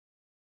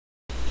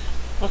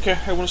Okay,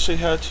 I want to show you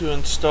how to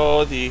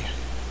install the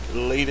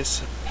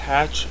latest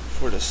patch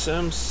for The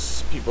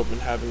Sims. People have been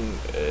having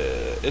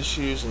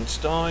issues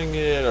installing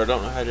it or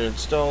don't know how to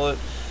install it.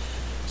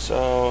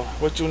 So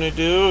what you want to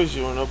do is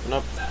you want to open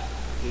up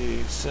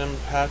the Sim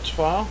patch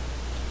file.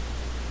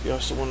 You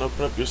also want to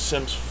open up your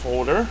Sims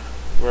folder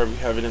wherever you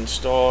have it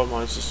installed.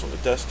 Mine's just on the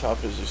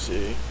desktop, as you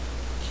see.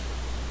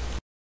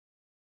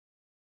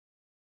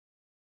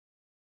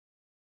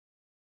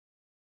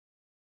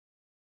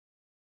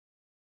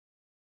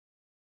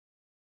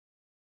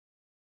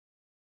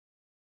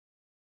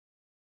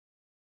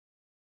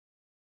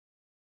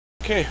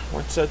 Okay,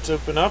 once that's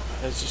open up,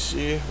 as you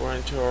see, we're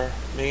into our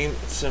main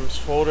Sims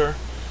folder.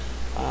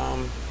 You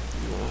want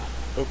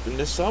to open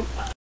this up.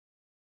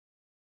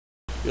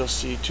 You'll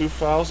see two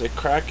files, a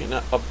crack and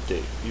an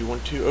update. You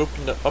want to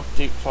open the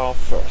update file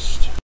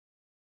first.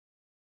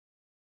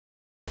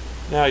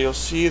 Now you'll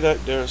see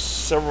that there's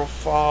several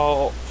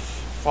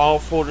file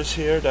folders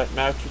here that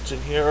match what's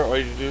in here. All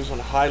you do is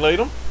want to highlight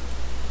them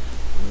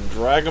and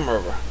drag them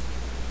over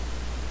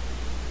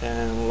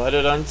and let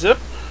it unzip.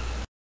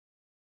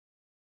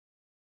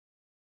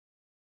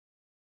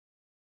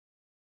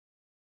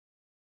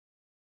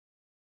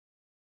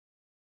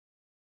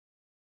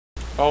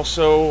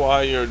 Also,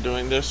 while you're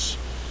doing this,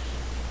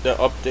 the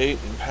update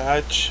and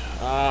patch,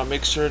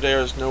 make sure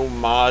there's no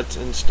mods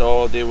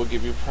installed. They will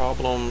give you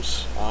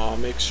problems.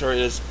 Make sure it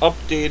is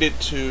updated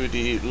to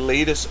the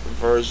latest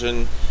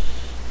version,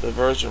 the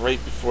version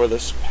right before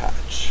this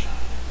patch.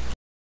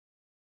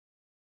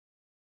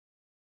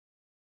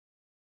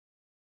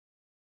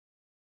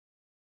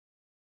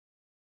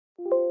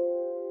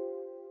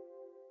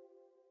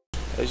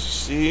 As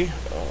you see,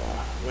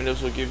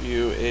 Windows will give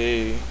you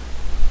a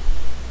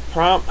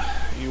prompt.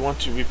 You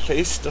want to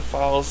replace the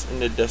files in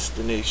the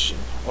destination.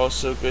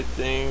 Also, good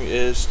thing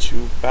is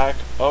to back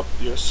up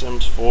your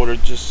Sims folder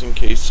just in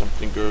case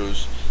something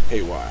goes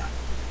haywire.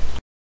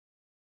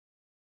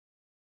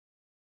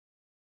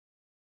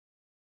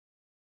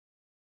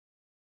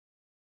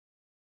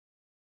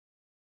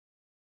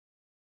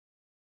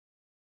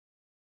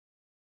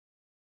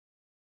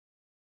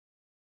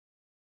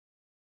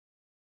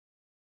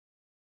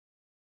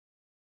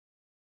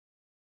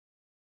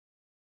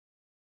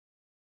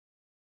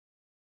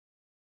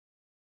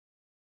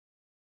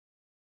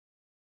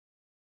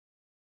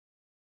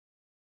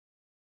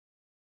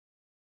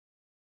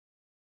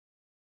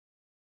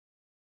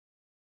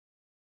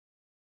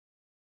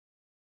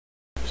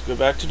 Let's go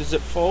back to the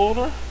zip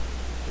folder.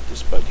 Hit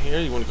this button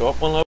here. You want to go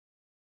up one level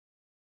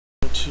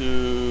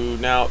to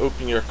now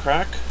open your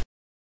crack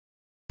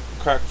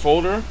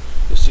folder.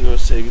 You'll see where it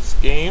says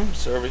game.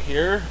 So over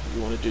here,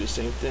 you want to do the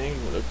same thing.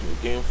 You want to open your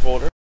game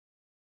folder.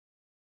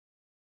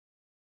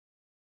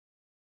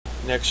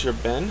 Next, your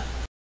bin.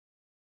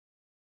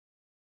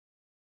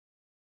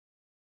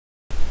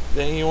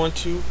 Then you want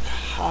to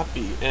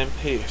copy and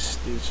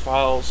paste these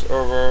files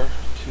over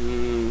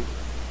to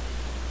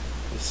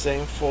the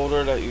same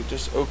folder that you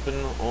just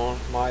opened on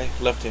my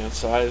left hand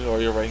side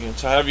or your right hand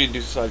side, however you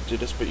decide to do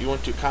this, but you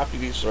want to copy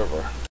these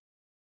over.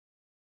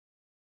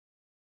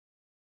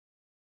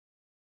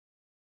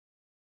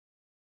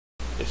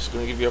 It's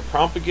going to give you a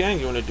prompt again.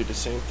 You want to do the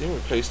same thing,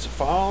 replace the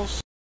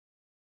files.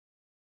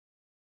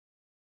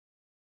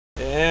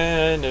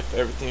 And if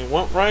everything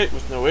went right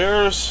with no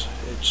errors,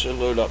 it should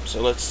load up.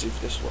 So let's see if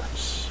this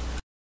works.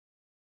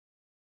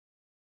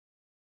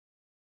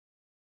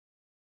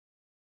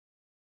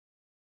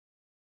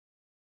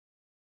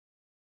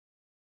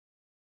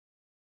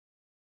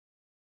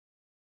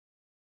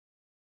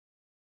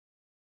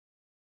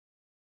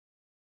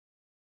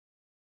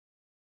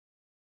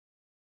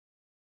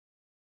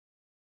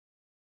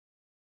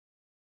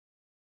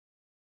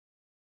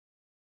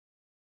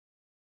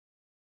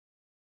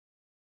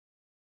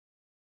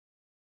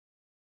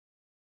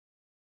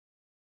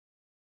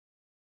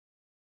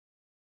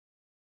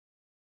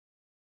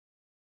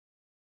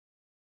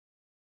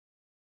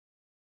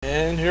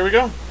 And here we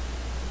go.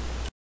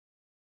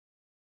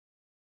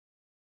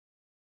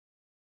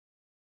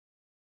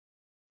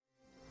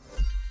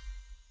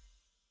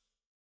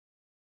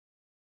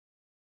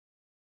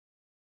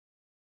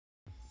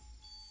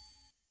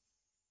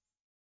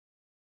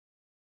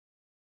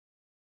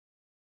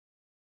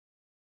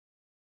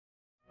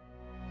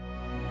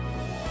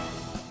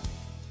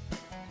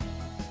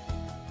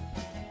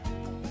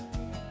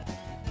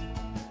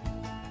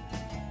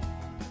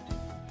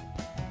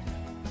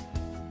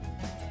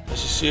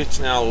 As you see, it's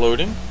now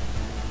loading.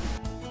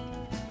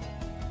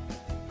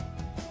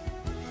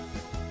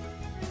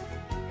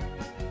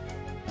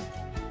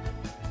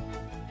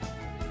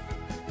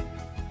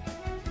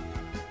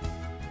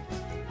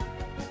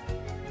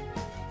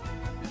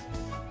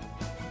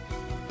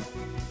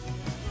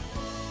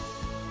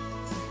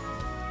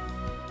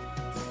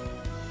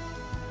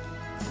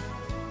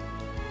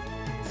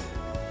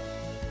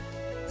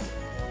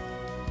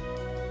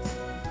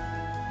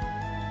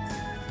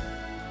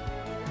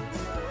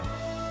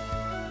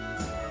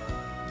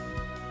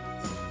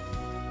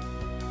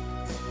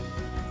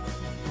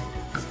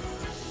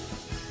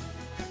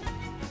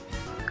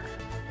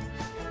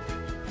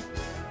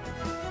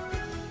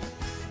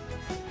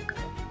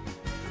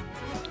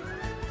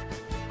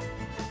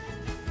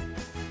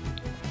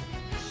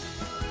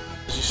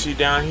 you see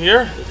down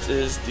here, this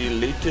is the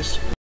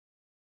latest